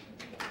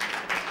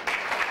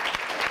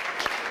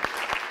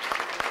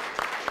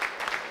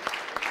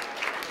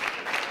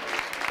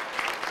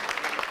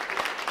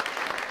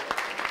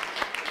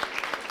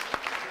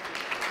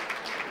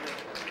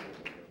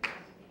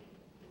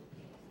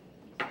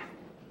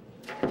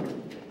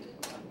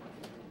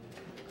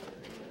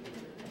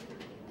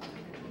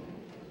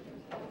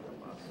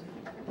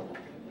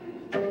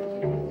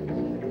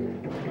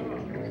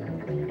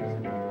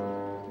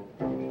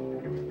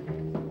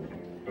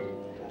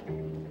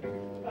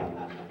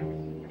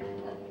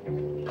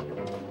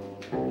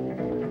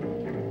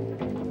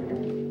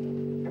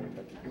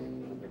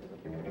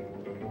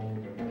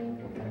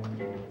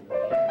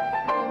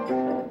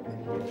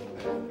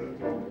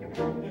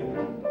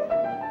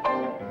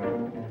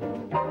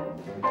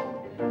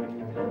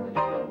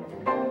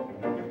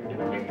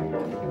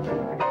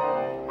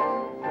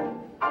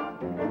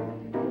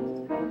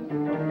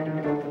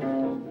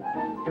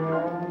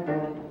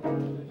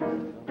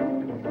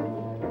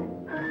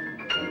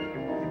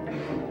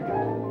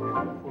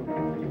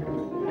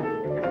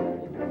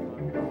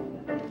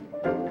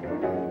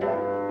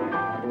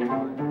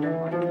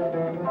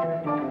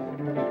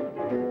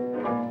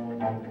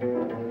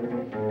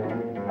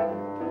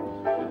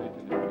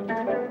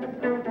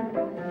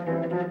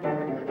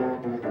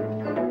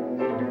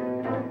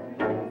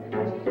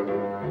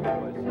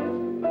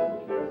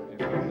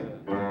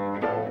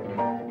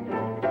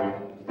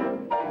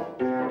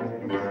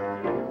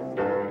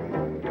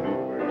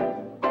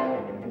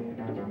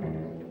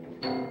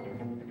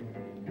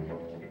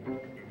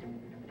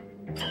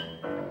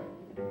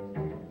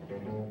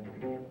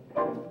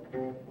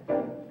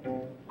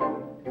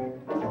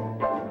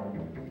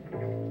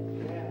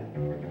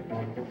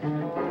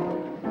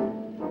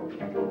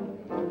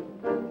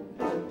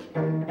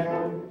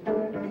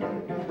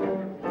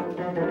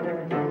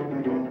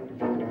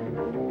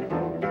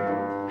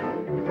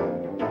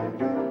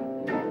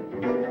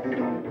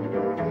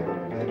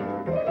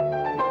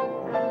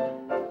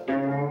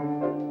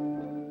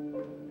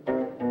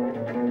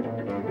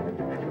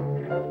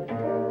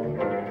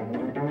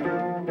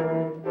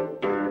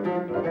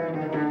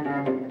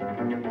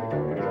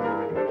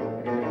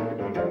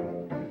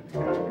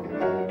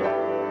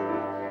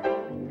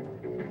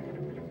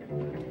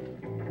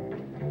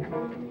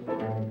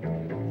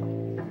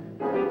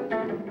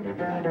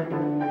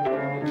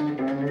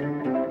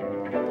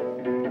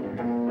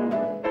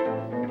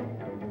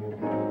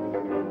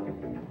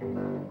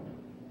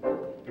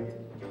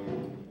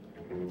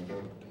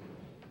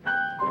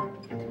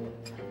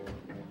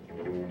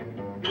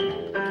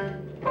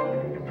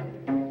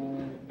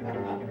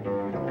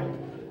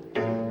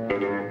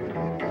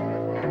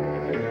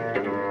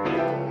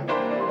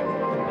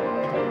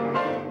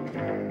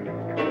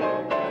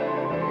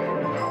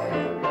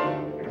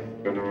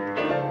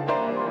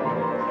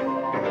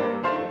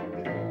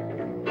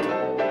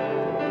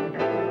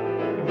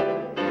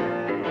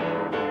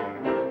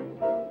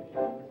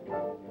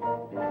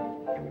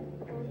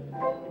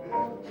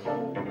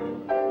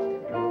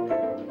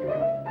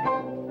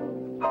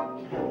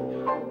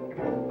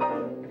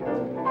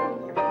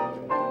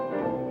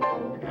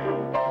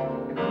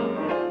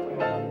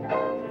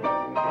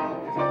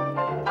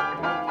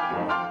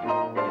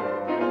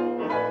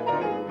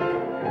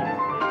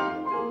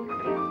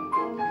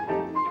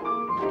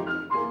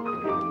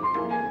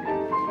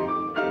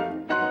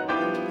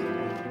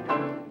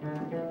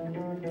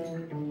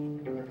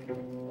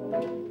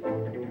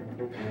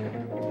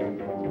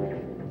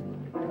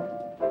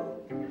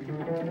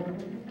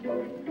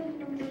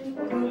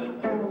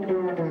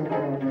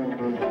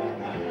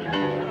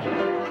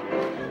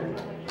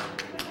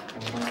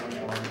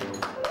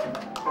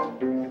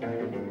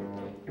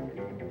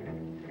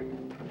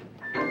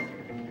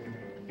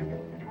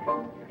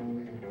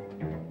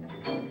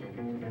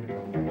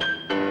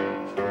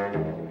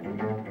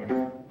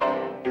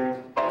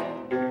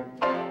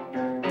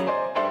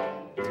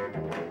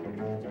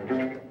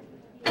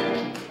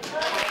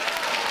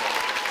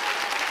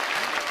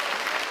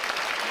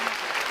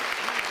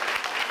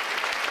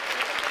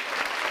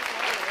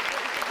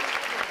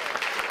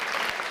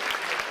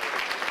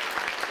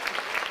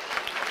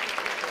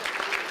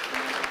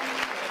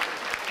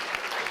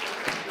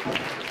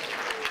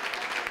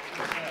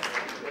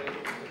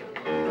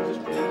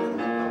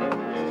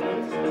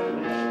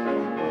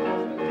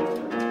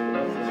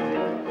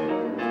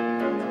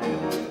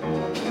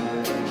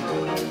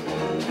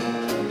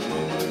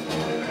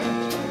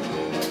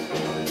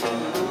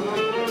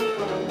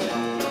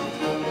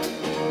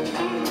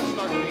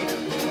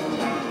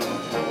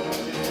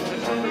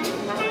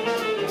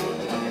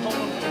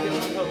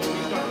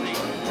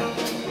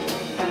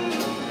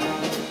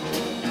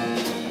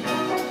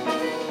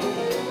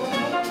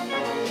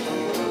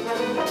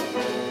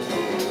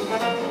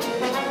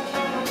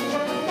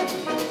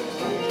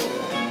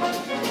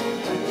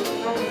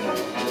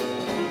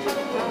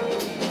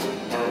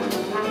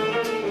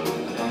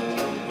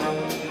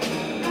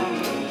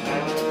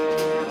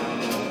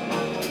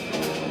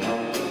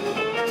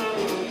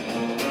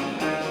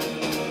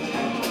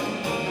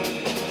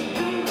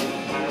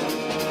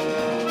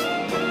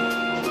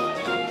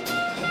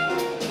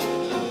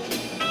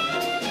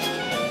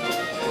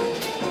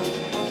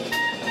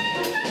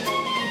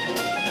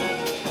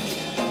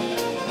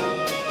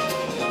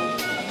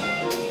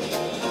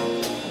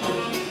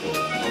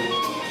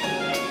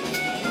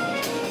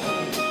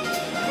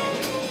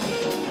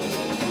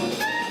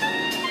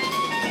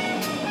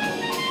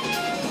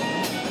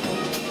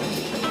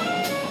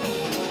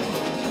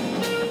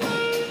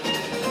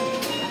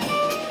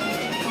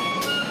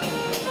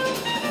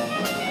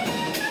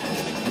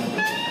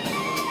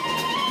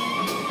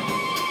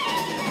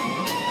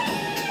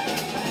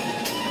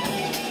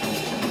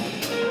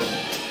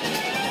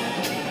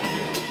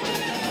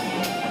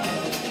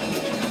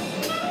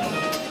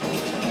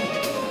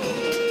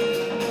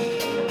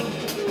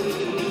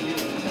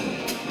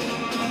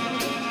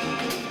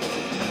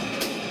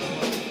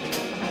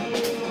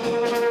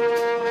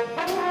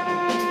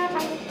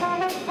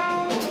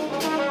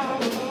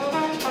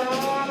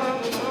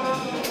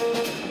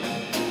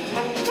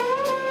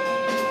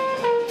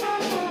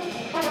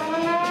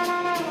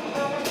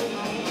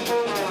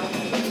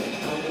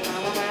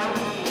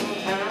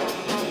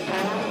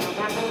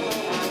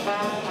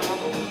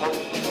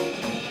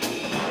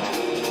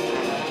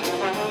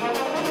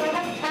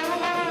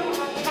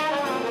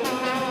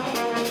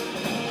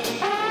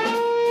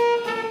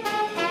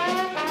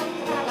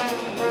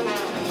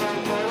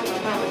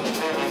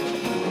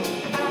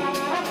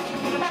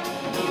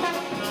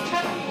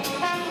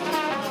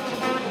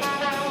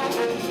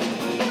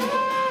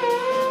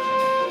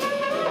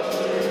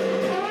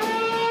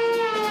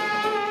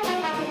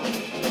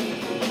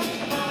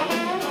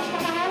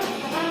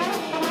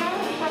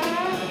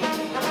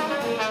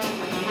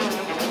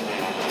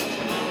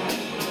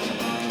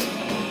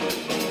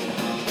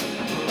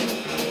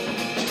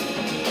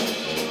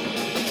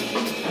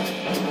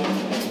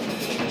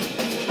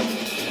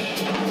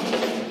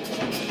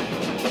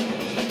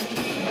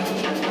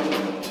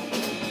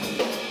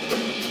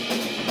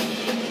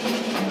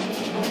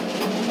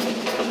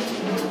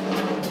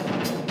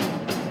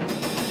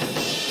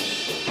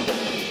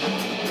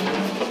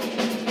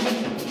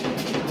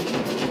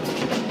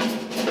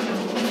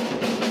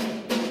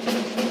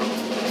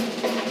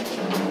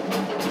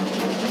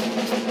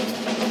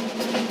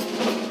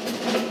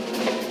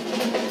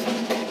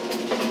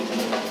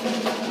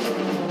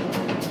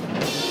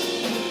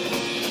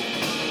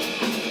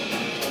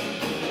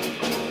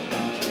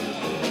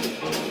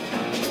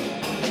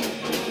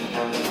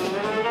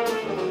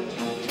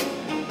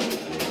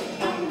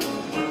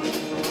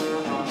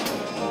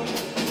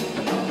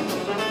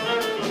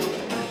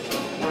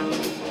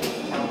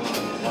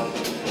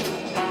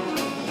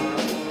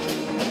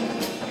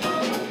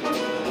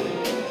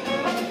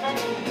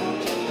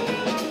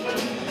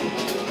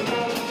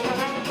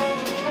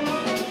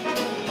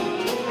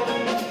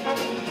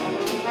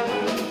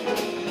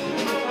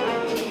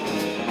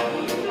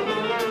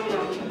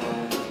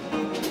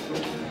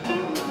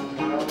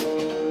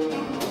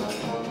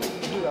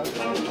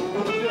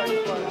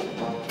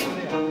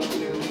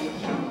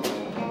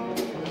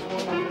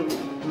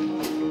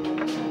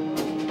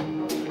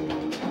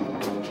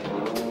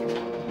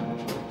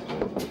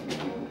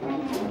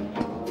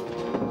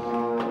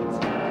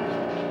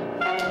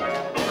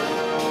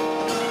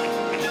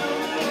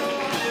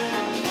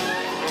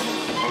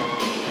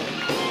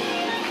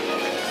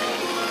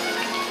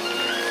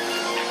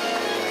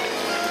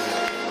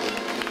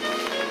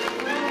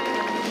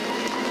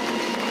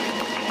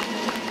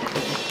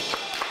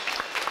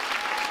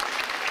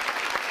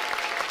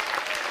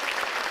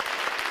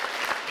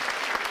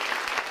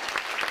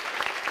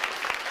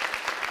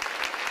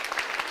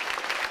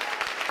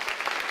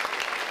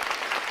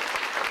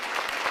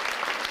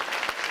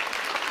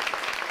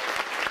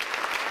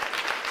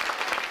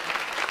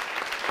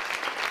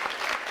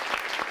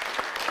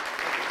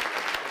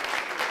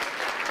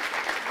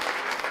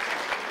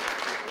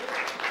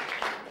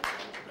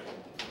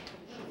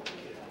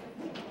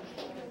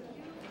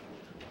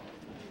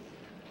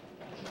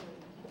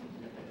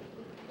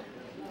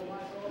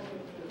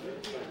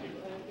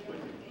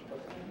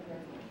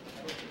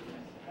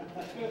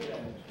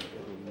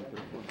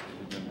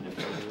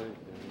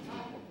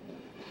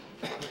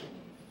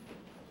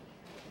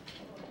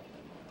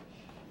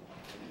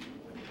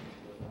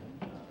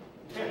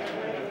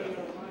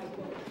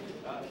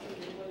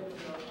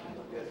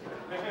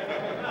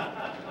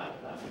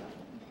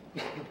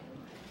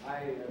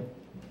 I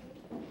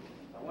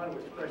want to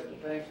express the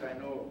thanks I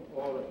know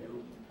all of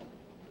you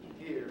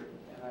here,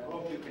 and I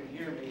hope you can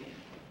hear me.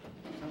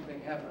 Something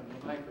happened to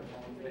the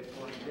microphone, but it's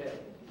going dead.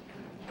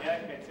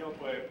 Я хотел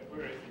бы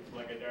выразить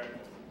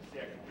благодарность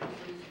всех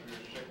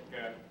присутствующих.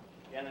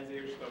 Я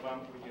надеюсь, что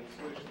вам будет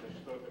слышно,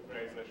 что-то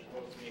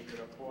произошло с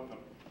микрофоном.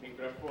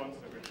 Микрофон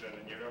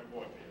совершенно не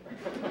работает.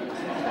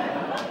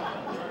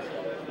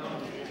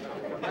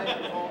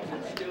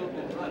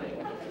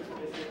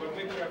 Если бы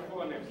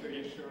микрофоны все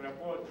еще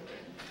работали,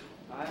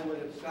 I would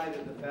have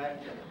cited the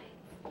fact that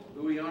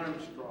Louis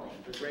Armstrong,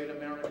 the great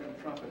American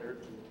trumpeter,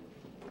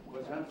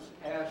 was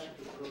asked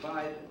to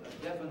provide a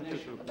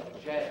definition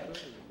of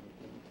jazz.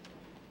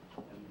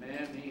 And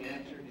man, he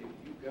answered, if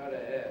you gotta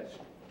ask,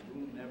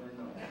 you'll never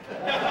know.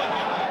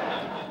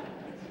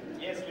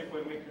 если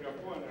бы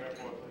микрофон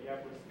работал, я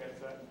бы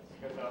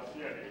сказал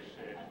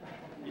следующее.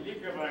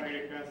 Великого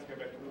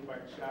американского клуба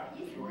Cashapp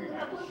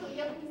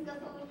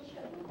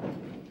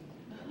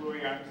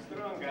Луи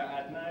Армстронга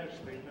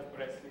однажды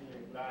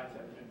попросили дать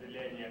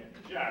определение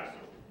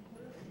джазу.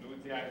 Ну,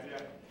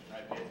 дядя,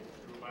 ответил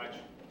трубач,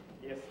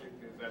 если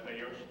ты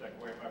задаешь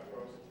такой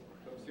вопрос,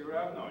 то все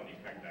равно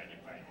никогда не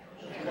поймешь.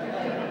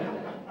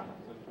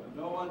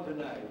 No one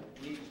tonight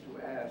needs to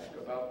ask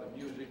about the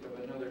music of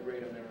another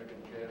great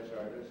American jazz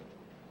artist,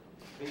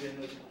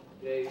 pianist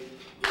Dave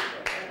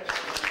Brubeck.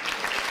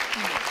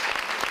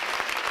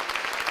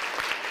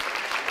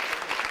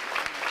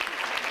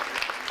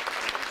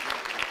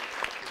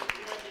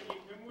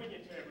 Никому не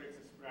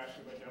требуется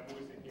спрашивать о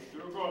музыке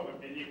другого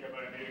великого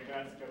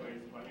американского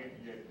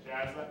исполнителя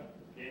джаза,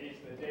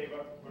 пианиста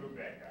Дэйва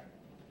Брубека.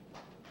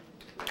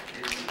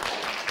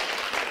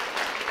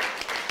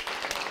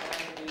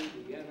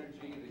 The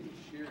energy, the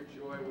sheer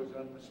joy was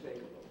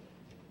unmistakable.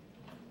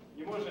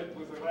 Не может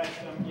вызывать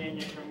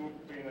сомнения, кому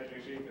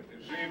принадлежит эта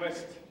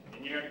живость,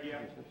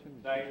 энергия,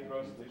 да и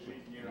просто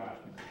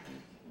жизнерадость.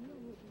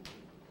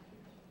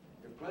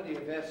 There are plenty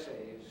of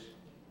essays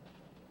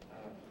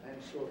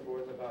and so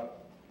forth about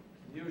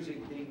music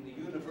being the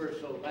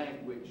universal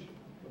language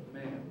of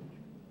man.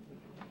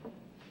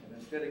 And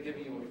instead of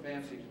giving you a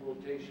fancy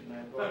quotation,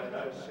 I thought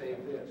I'd just say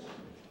this.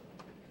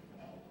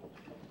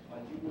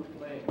 While you were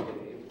playing,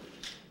 Dave,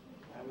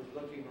 I was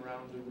looking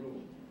around the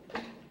room.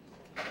 There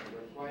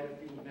were quite a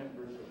few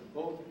members of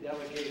both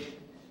delegations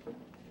who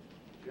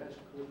just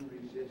couldn't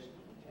resist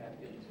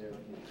tapping their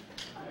feet.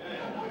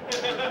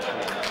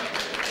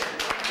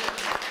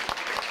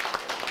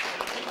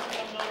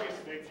 Много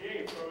статей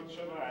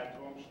проучила о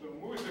том, что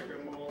музыка,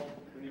 мол,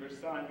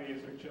 универсальный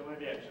язык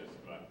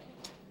человечества.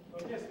 Но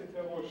вместо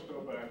того,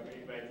 чтобы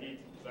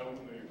приводить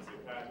заумную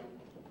цитату,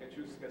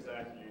 хочу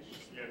сказать лишь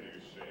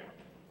следующее.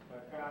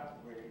 Пока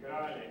вы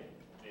играли,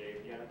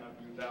 я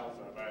наблюдал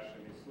за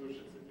вашими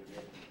слушателями,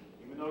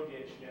 и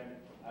многие члены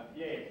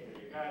обеих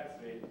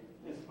делегаций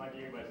не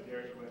смогли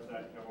воздерживаться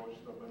от того,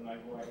 чтобы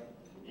ногой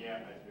не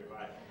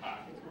отбивать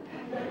такт.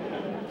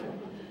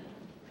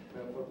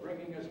 Well, for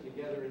bringing us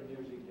together in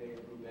music, Dave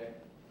Brubeck,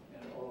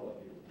 and all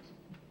of you,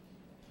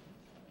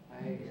 I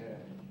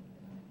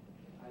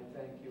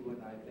thank you,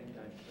 and I think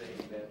I'm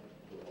saying that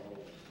to all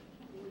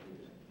who are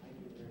here. Thank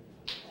you very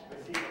much.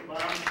 Спасибо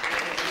вам,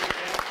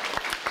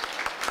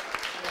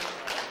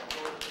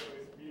 что вы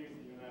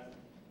сблизили нас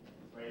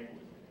своей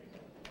музыкой.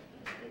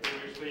 Я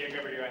думаю, что я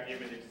говорю от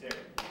имени всех.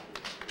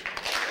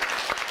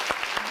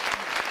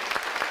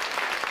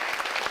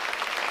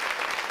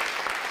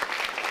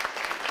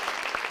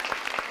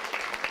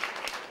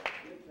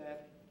 With that,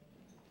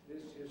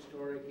 this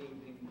historic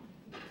evening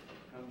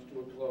comes to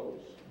a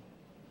close.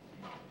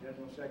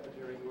 General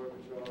Secretary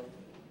Gorbachev,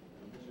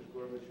 and Mrs.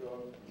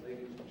 Gorbachev,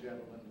 ladies and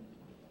gentlemen,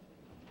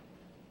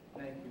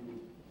 thank you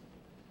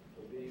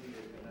for being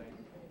here tonight.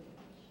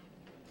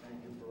 Thank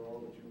you for all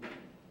that you've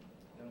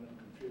done and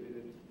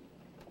contributed.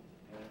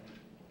 And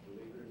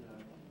believe it or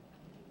not,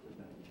 good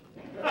night.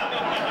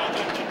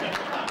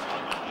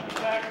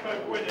 Так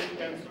подходит к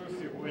концу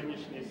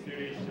сегодняшний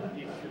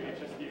исторический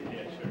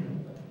вечер.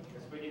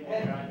 Господин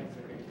генеральный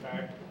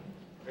секретарь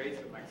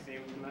Раиса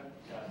Максимовна,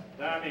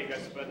 дамы и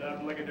господа,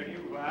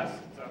 благодарю вас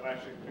за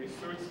ваше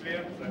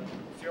присутствие, за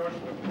все,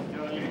 что вы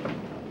сделали